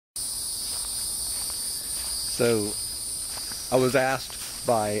So I was asked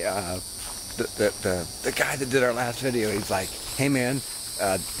by the guy that did our last video. He's like, hey man,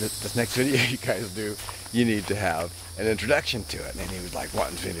 this next video you guys do, you need to have an introduction to it. And he was like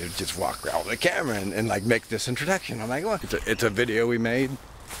wanting me to just walk around with a camera and like make this introduction. I'm like, well, it's a video we made.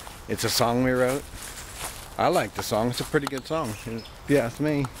 It's a song we wrote. I like the song. It's a pretty good song. If you ask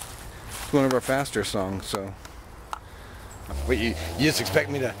me, it's one of our faster songs. So you just expect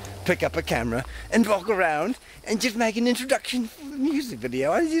me to pick up a camera and walk around and just make an introduction for the music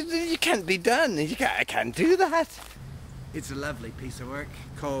video? You can't be done. I can't do that. It's a lovely piece of work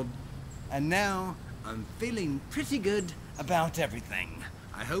called "And Now I'm Feeling Pretty Good About Everything."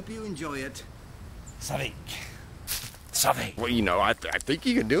 I hope you enjoy it. Savik. Savik. Well, you know, I think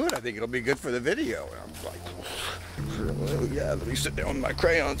you can do it. I think it'll be good for the video. And I'm like, well, yeah, let me sit down with my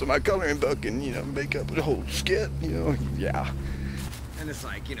crayons and my coloring book and, you know, make up a whole skit, you know, yeah. And it's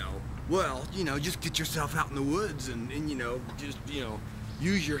like, you know, well, you know, just get yourself out in the woods and you know, just, you know,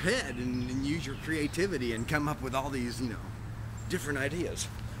 use your head and use your creativity and come up with all these, you know, different ideas.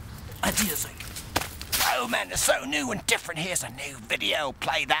 Ideas like, oh man, it's so new and different. Here's a new video.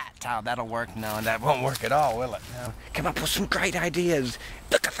 Play that. Oh, that'll work. No, that won't work at all, will it? No. Come up with some great ideas.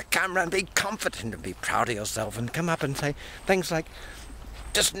 Look at the camera and be confident and be proud of yourself and come up and say things like,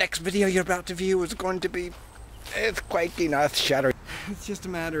 this next video you're about to view is going to be earth-quaking, earth-shattering. It's just a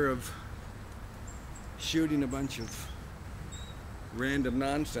matter of shooting a bunch of random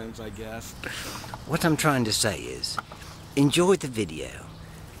nonsense, I guess. What I'm trying to say is, enjoy the video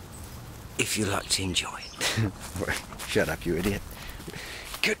if you like to enjoy it. Shut up, you idiot.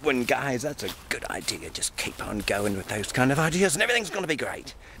 Good one, guys. That's a good idea. Just keep on going with those kind of ideas and everything's going to be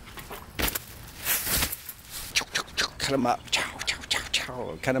great. Cut them up.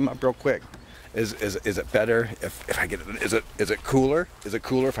 Cut them up real quick. Is it better if I get it? Is it cooler? Is it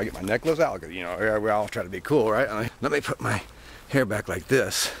cooler if I get my necklace out? You know, we all try to be cool, right? Let me put my hair back like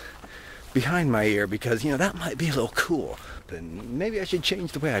this behind my ear because, you know, that might be a little cool. Then maybe I should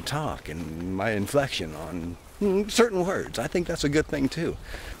change the way I talk and my inflection on certain words. I think that's a good thing too.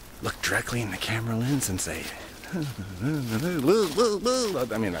 Look directly in the camera lens and say, I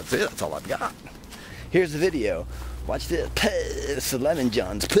mean, that's it. That's all I've got. Here's the video. Watch this. It's the Lemon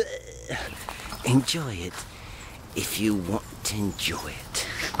Johns. Enjoy it if you want to enjoy it.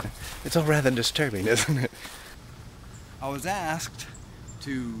 It's all rather disturbing, isn't it? I was asked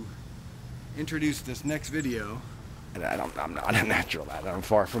to introduce this next video, and I'm not a natural lad. I'm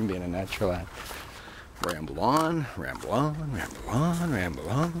far from being a natural lad. Ramble on, ramble on, ramble on, ramble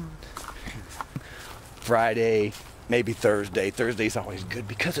on. Friday, maybe Thursday. Thursday's always good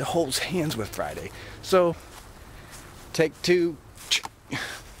because it holds hands with Friday. So, take two.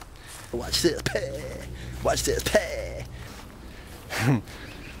 Watch this, watch this,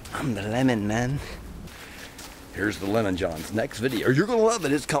 I'm the lemon man. Here's the Lemon Johns next video. You're gonna love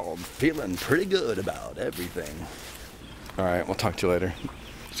it. It's called Feeling Pretty Good About Everything. All right, we'll talk to you later.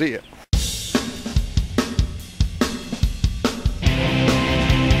 See ya.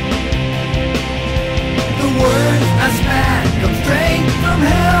 The words I spat come straight from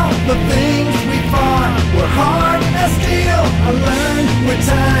hell. The things we fought were hard as steel. I learned with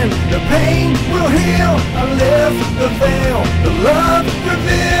time the pain will heal. I lift the veil, the love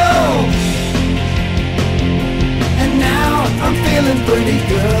revealed. And now I'm feeling pretty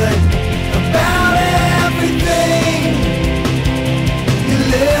good about everything. Your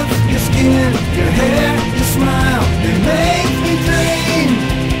lips, your skin, your hair, your smile, they make me dream.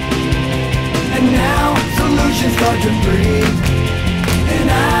 And now solutions start to breathe, and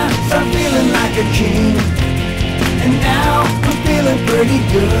I start feeling like a king. And now I'm feeling pretty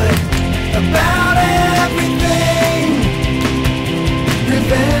good about everything.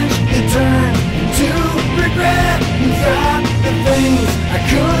 Revenge, it turned into regret. You got the things I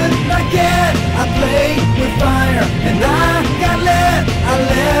could not get. I played with fire and I got lit. I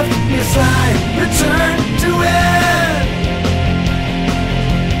left your side, returned to it.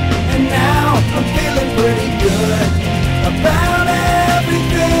 And now I'm feeling pretty good about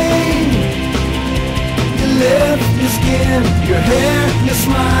everything. Your lips, your skin, your hair, your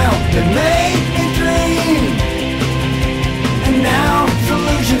smile, that made me dream. And now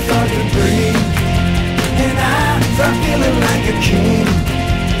solutions start to breathe, and I start feeling like a king.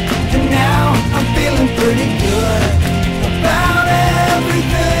 And now I'm feeling pretty good about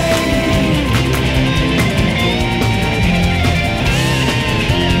everything.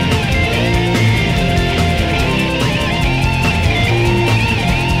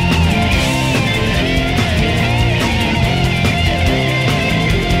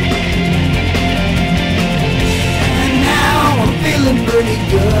 And now I'm feeling pretty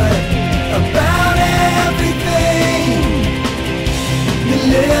good about everything.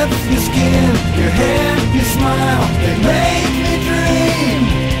 lips, your skin, your hair, your smile, they make me dream.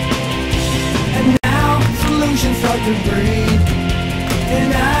 And now solutions start to breathe,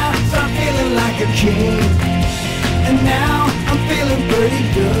 and I start feeling like a king.